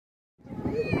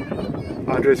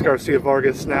Andres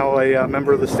Garcia-Vargas, now a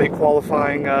member of the state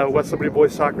qualifying West Liberty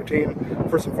boys soccer team.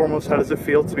 First and foremost, how does it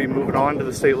feel to be moving on to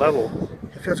the state level?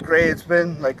 It feels great. It's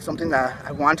been like something that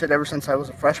I wanted ever since I was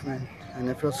a freshman, and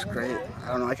it feels great. I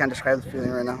don't know, I can't describe the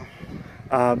feeling right now.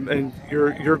 And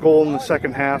your goal in the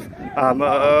second half,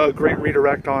 a great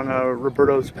redirect on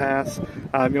Roberto's pass.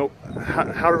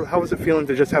 How was it feeling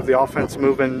to just have the offense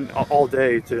moving all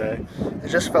day today? It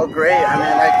just felt great. I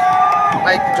mean,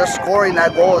 like just scoring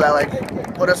that goal that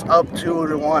like put us up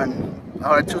 2-1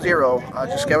 or 2-0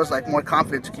 just gave us like more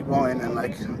confidence to keep going, and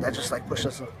like that just like pushed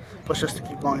us to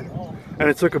keep going. And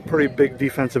it took a pretty big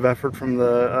defensive effort from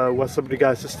the West Liberty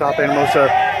guys to stop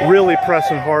Anamosa really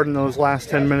pressing hard in those last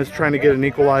 10 minutes, trying to get an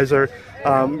equalizer.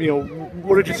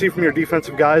 What did you see from your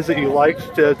defensive guys that you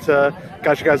liked that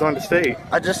got you guys on to state?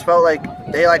 I just felt like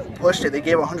they like pushed it. They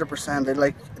gave 100%.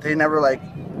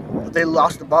 They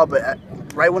lost the ball, but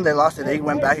right when they lost it, they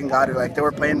went back and got it. Like they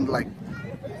were playing like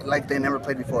they never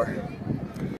played before.